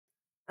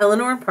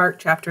Eleanor Park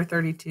Chapter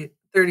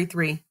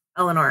 33.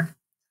 Eleanor.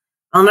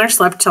 Eleanor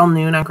slept till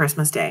noon on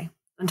Christmas Day,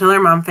 until her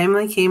mom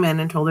finally came in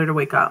and told her to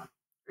wake up.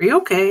 Are you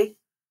okay?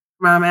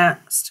 Mom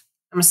asked.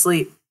 I'm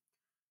asleep.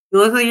 You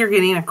look like you're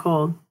getting a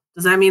cold.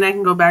 Does that mean I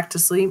can go back to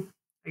sleep?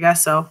 I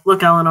guess so.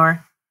 Look,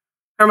 Eleanor.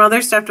 Her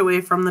mother stepped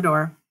away from the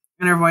door,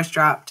 and her voice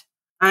dropped.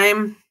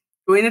 I'm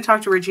going to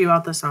talk to Richie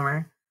about this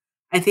summer.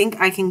 I think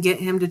I can get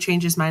him to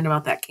change his mind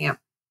about that camp.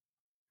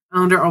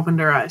 Eleanor opened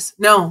her eyes.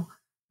 No,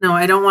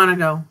 I don't want to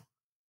go.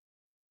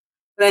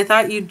 But I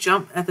thought you'd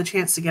jump at the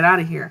chance to get out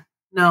of here.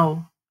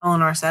 No,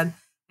 Eleanor said.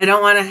 I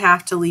don't want to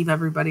have to leave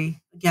everybody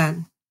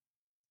again.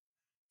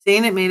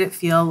 Saying it made it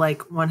feel like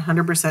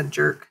 100%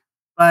 jerk,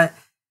 but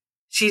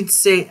she'd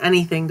say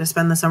anything to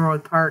spend the summer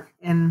with Park,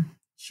 and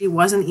she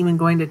wasn't even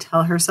going to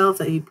tell herself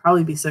that he'd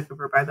probably be sick of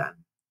her by then.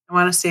 I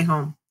want to stay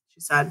home, she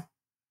said.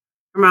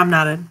 Her mom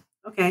nodded.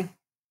 Okay,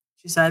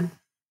 she said.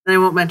 Then I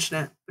won't mention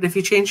it, but if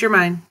you change your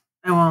mind,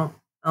 I won't,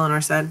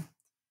 Eleanor said.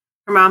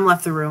 Her mom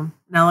left the room,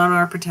 and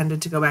Eleanor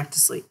pretended to go back to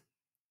sleep.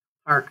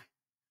 Park.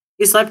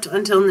 He slept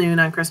until noon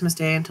on Christmas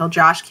Day until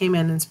Josh came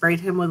in and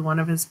sprayed him with one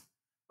of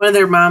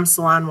their mom's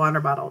salon water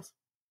bottles.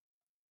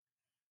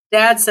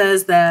 Dad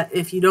says that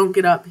if you don't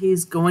get up,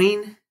 he's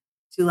going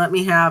to let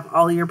me have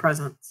all your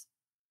presents.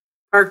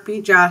 Park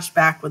beat Josh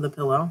back with a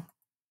pillow.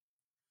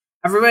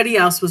 Everybody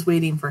else was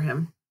waiting for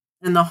him,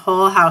 and the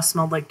whole house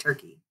smelled like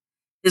turkey.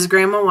 His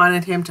grandma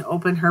wanted him to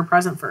open her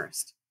present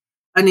first.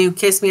 A new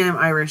Kiss Me I'm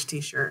Irish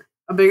t-shirt,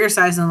 a bigger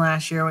size than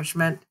last year, which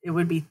meant it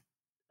would be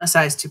a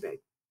size too big.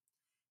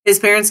 His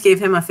parents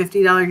gave him a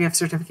 $50 gift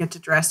certificate to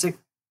Drastic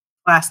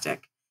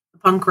Plastic, the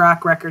punk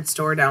rock record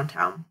store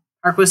downtown.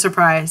 Park was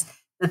surprised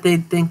that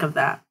they'd think of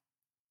that.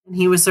 And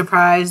he was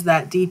surprised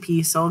that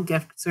DP sold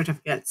gift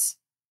certificates.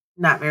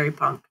 Not very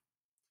punk.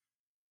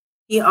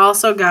 He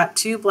also got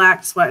 2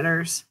 black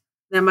sweaters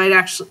that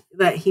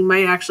he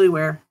might actually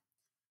wear,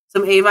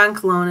 some Avon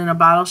cologne in a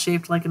bottle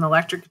shaped like an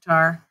electric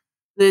guitar,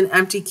 and an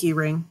empty key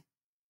ring,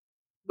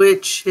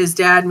 which his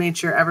dad made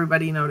sure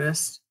everybody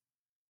noticed.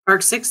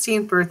 Park's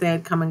 16th birthday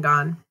had come and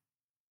gone,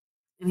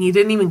 and he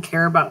didn't even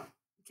care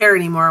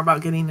anymore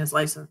about getting his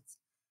license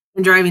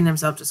and driving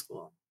himself to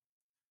school.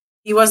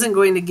 He wasn't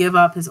going to give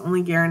up his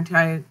only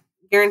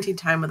guaranteed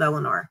time with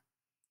Eleanor.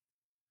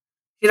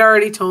 She'd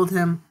already told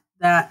him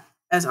that,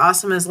 as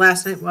awesome as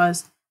last night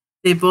was,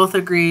 they both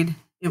agreed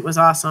it was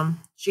awesome.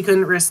 She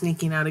couldn't risk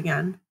sneaking out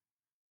again.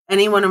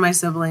 Any one of my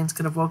siblings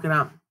could have woken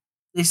up.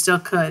 They still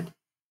could,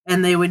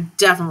 and they would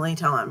definitely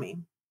tell on me.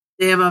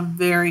 They have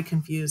very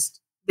confused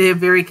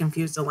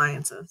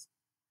alliances.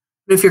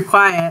 But if you're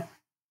quiet,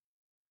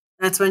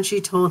 that's when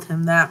she told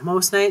him that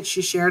most nights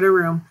she shared a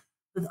room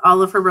with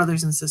all of her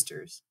brothers and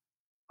sisters.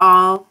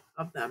 All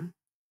of them.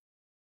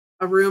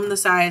 A room the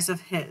size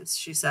of his,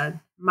 she said,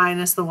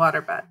 minus the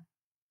waterbed.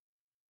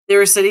 They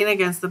were sitting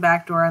against the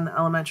back door in the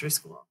elementary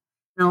school,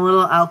 in a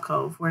little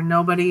alcove where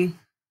no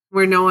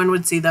one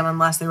would see them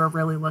unless they were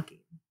really looking,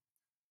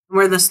 and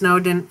where the snow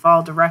didn't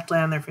fall directly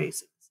on their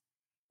faces.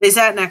 They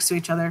sat next to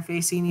each other,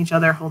 facing each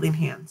other, holding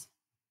hands.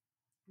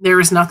 There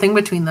was nothing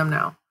between them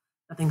now.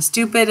 Nothing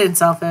stupid and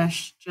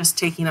selfish, just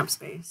taking up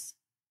space.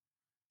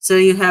 So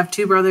you have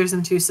 2 brothers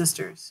and 2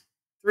 sisters.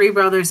 3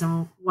 brothers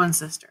and 1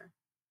 sister.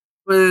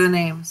 What are the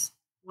names?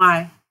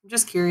 Why? I'm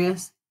just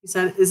curious. He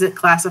said, is it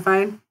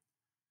classified?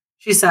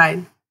 She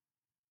sighed.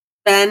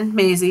 Ben,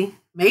 Maisie.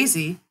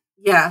 Maisie?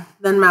 Yeah.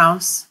 Then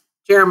Mouse.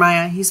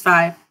 Jeremiah, he's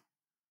 5.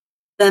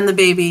 Then the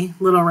baby,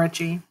 little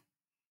Richie.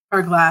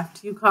 Park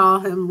laughed. You call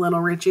him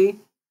little Richie?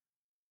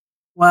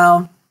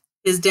 Well,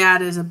 his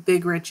dad is a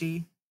big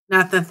Richie.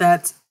 Not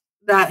that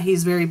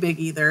he's very big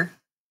either.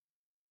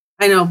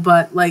 I know,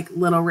 but like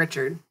little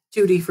Richard.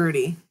 Tutti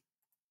frutti.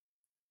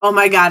 Oh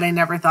my God, I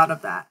never thought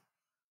of that.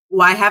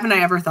 Why haven't I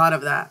ever thought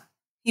of that?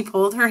 He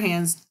pulled her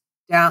hands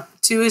down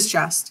to his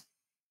chest.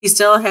 He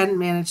still hadn't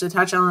managed to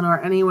touch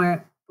Eleanor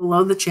anywhere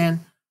below the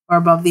chin or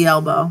above the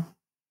elbow.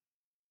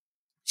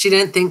 She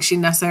didn't think she'd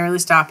necessarily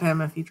stop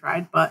him if he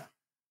tried, but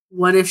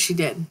what if she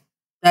did?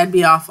 That'd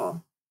be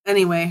awful.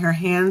 Anyway, her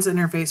hands and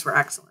her face were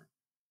excellent.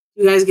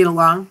 You guys get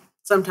along?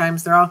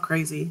 Sometimes they're all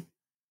crazy.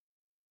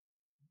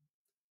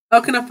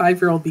 How can a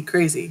 5-year-old be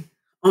crazy?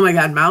 Oh my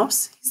God,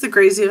 Mouse? He's the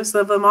craziest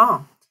of them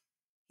all.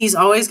 He's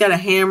always got a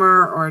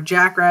hammer or a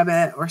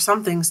jackrabbit or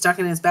something stuck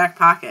in his back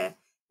pocket,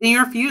 and he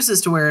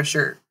refuses to wear a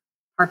shirt.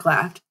 Park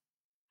laughed.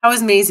 How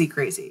is Maisie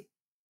crazy?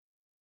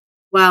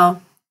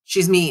 Well,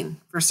 she's mean,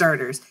 for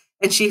starters,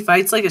 and she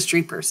fights like a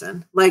street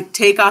person, like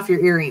take off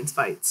your earrings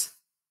fights.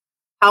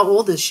 How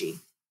old is she?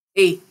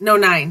 8. No,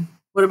 9.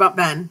 What about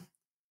Ben?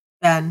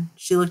 Ben.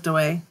 She looked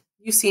away.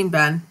 You've seen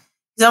Ben.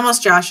 He's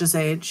almost Josh's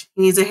age.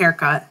 He needs a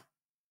haircut.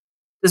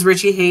 Does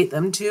Richie hate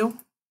them too?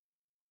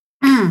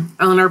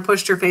 Eleanor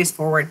pushed her face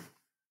forward.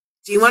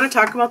 Do you want to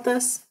talk about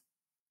this?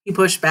 He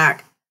pushed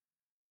back.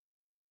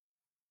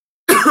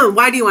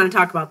 Why do you want to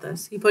talk about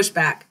this? He pushed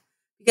back.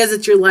 Because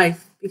it's your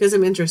life. Because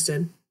I'm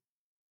interested.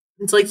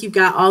 It's like you've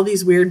got all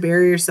these weird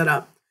barriers set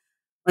up.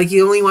 Like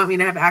you only want me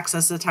to have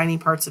access to tiny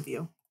parts of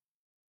you.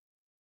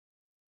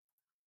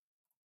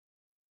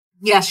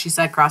 Yes, she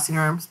said, crossing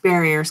her arms.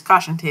 Barriers,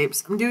 caution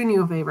tapes. I'm doing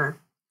you a favor.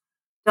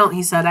 Don't,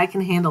 he said. I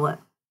can handle it.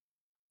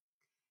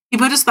 He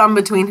put his thumb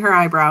between her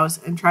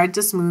eyebrows and tried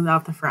to smooth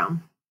out the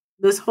frown.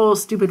 This whole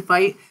stupid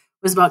fight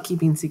was about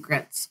keeping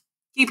secrets.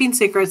 Keeping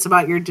secrets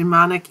about your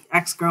demonic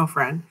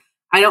ex-girlfriend.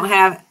 I don't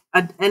have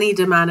any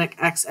demonic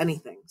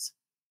ex-anythings.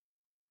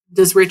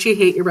 Does Richie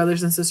hate your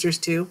brothers and sisters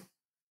too?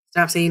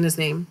 Stop saying his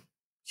name.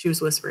 She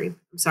was whispering.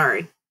 I'm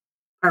sorry.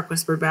 Park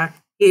whispered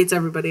back. He hates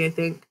everybody, I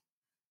think.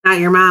 Not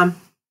your mom.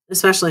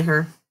 Especially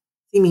her. Is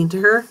he mean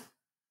to her?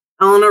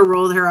 Eleanor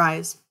rolled her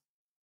eyes.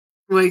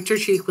 Wiped her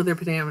cheek with her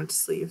pajama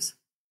sleeves.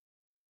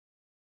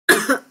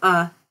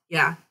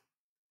 Yeah.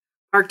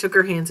 Park took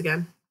her hands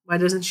again. Why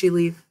doesn't she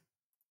leave?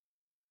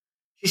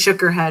 She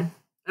shook her head.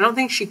 I don't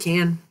think she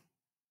can.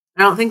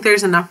 I don't think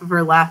there's enough of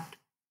her left.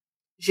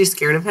 Is she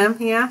scared of him?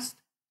 He asked.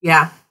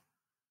 Yeah.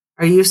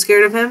 Are you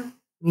scared of him?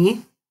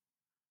 Me?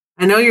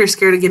 I know you're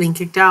scared of getting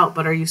kicked out,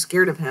 but are you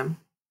scared of him?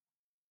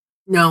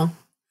 No.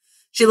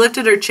 She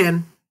lifted her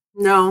chin.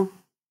 No.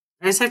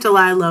 I just have to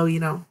lie low, you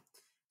know.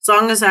 As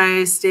long as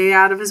I stay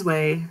out of his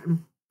way,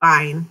 I'm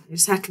fine. I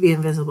just have to be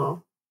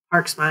invisible.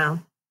 Park smiled.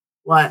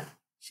 What?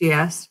 She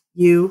asked.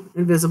 You,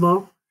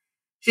 invisible?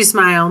 She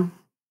smiled.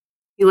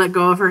 He let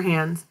go of her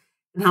hands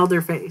and held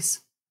her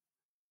face.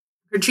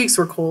 Her cheeks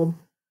were cold.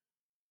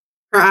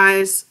 Her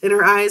eyes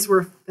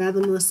were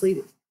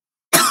fathomlessly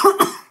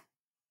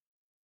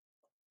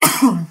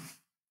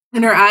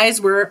and her eyes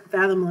were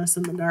fathomless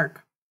in the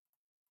dark.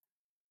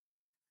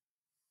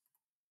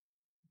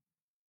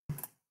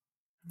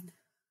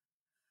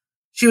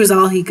 She was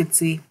all he could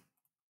see.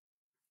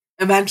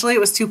 Eventually, it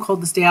was too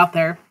cold to stay out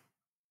there.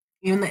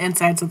 Even the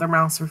insides of their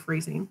mouths were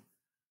freezing.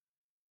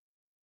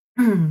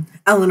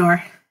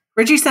 Eleanor.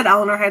 Richie said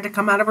Eleanor had to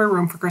come out of her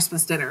room for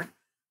Christmas dinner.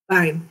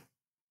 Fine.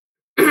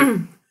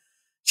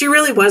 She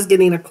really was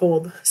getting a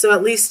cold, so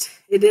at least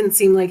it didn't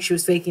seem like she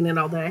was faking it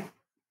all day.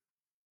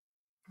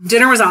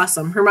 Dinner was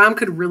awesome. Her mom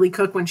could really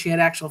cook when she had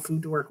actual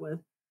food to work with.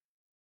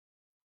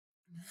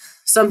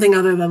 Something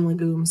other than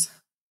legumes.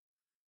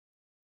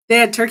 They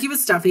had turkey with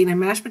stuffing and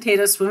mashed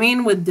potatoes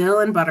swimming with dill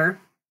and butter.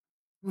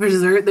 For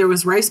dessert, there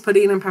was rice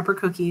pudding and pepper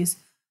cookies,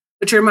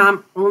 which her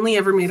mom only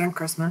ever made on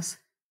Christmas.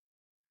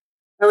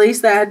 At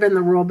least that had been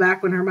the rule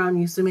back when her mom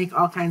used to make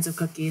all kinds of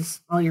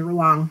cookies all year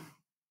long.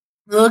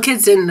 The little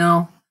kids didn't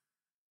know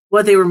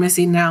what they were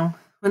missing now.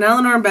 When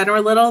Eleanor and Ben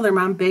were little, their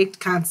mom baked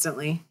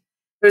constantly.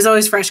 There was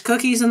always fresh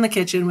cookies in the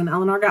kitchen when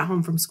Eleanor got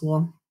home from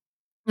school.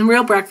 And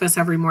real breakfast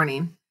every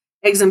morning.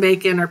 Eggs and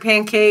bacon or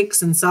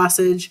pancakes and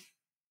sausage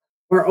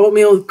or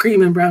oatmeal with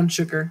cream and brown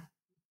sugar.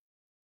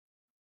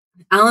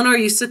 Eleanor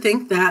used to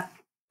think that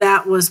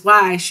was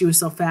why she was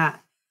so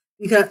fat.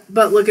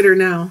 But look at her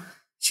now.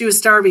 She was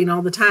starving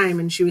all the time,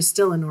 and she was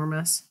still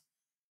enormous.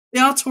 They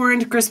all tore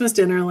into Christmas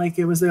dinner like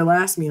it was their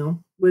last meal,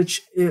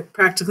 which it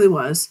practically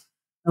was,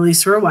 at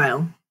least for a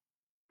while.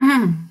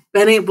 Ben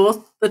ate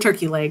both the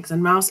turkey legs,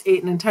 and Mouse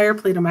ate an entire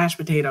plate of mashed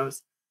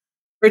potatoes.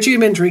 Richie had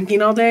been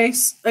drinking all day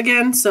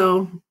again,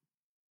 so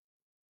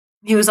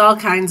he was all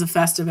kinds of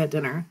festive at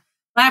dinner,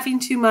 laughing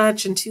too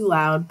much and too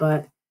loud,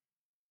 but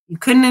you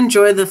couldn't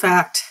enjoy the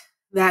fact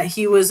that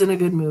he was in a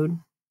good mood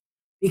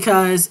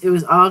because it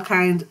was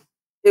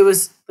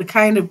the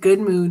kind of good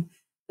mood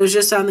that was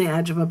just on the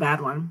edge of a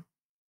bad one.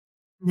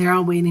 They're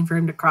all waiting for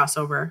him to cross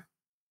over,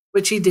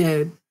 which he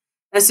did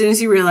as soon as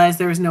he realized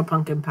there was no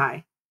pumpkin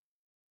pie.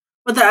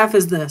 What the F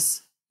is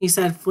this? He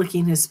said,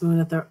 flicking his spoon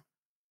at the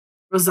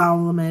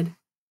rosalamid.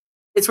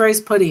 It's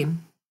rice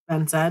pudding,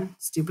 Ben said,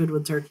 stupid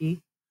with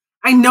turkey.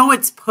 I know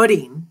it's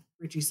pudding,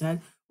 Richie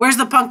said. Where's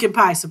the pumpkin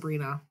pie,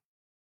 Sabrina?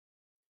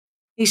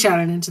 He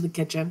shouted into the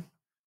kitchen.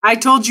 I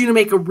told you to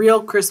make a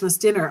real Christmas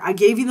dinner. I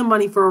gave you the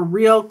money for a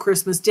real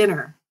Christmas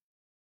dinner.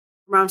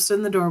 Mom stood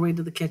in the doorway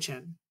to the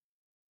kitchen.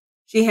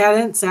 She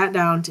hadn't sat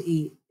down to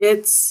eat.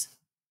 It's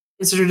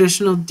a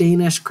traditional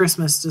Danish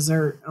Christmas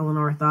dessert,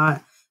 Eleanor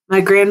thought.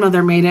 My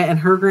grandmother made it, and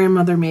her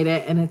grandmother made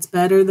it, and it's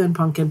better than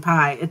pumpkin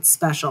pie. It's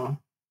special.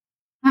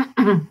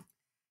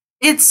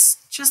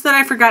 It's just that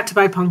I forgot to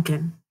buy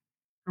pumpkin,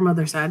 her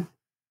mother said.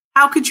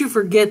 How could you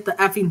forget the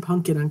effing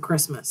pumpkin on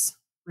Christmas?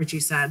 Richie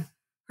said,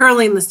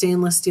 hurling the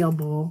stainless steel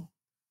bowl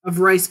of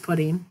rice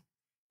pudding.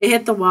 It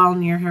hit the wall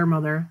near her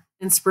mother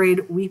and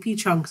sprayed weepy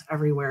chunks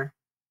everywhere.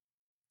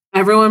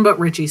 Everyone but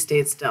Richie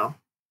stayed still.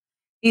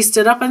 He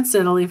stood up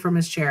unsteadily from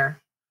his chair.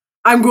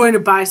 I'm going to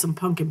buy some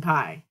pumpkin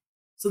pie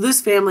so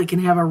this family can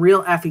have a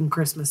real effing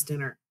Christmas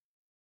dinner.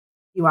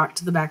 He walked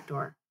to the back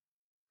door.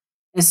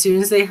 As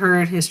soon as they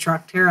heard his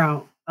truck tear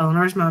out,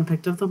 Eleanor's mom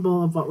picked up the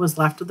bowl of what was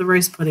left of the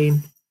rice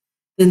pudding,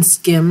 then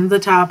skimmed the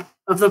top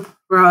of the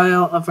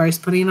pile of rice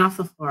pudding off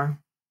the floor.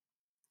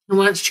 Who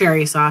wants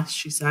cherry sauce?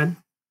 She said.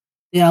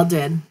 They all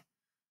did.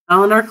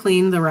 Eleanor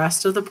cleaned the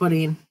rest of the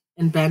pudding,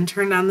 and Ben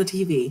turned on the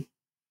TV.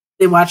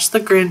 They watched The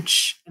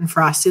Grinch and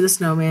Frosty the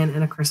Snowman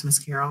and A Christmas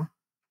Carol.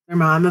 Their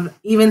mom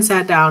even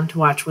sat down to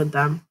watch with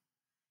them.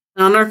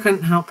 Eleanor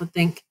couldn't help but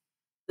think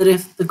that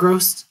if the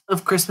ghost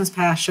of Christmas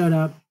past showed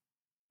up,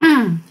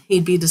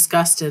 he'd be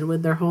disgusted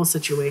with their whole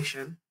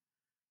situation.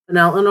 and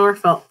Eleanor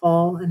felt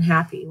full and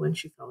happy when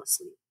she fell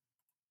asleep.